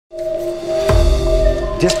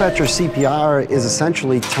Dispatcher CPR is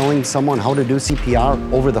essentially telling someone how to do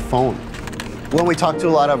CPR over the phone. When we talk to a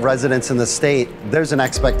lot of residents in the state, there's an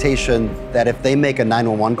expectation that if they make a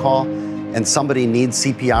 911 call and somebody needs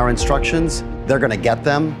CPR instructions, they're gonna get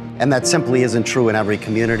them, and that simply isn't true in every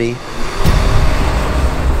community.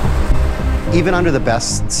 Even under the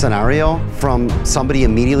best scenario, from somebody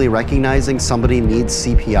immediately recognizing somebody needs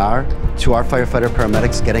CPR to our firefighter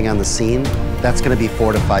paramedics getting on the scene, that's gonna be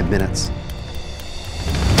 4 to 5 minutes.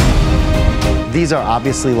 These are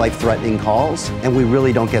obviously life-threatening calls, and we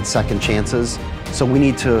really don't get second chances, so we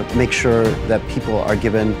need to make sure that people are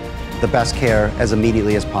given the best care as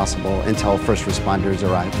immediately as possible until first responders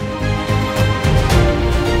arrive.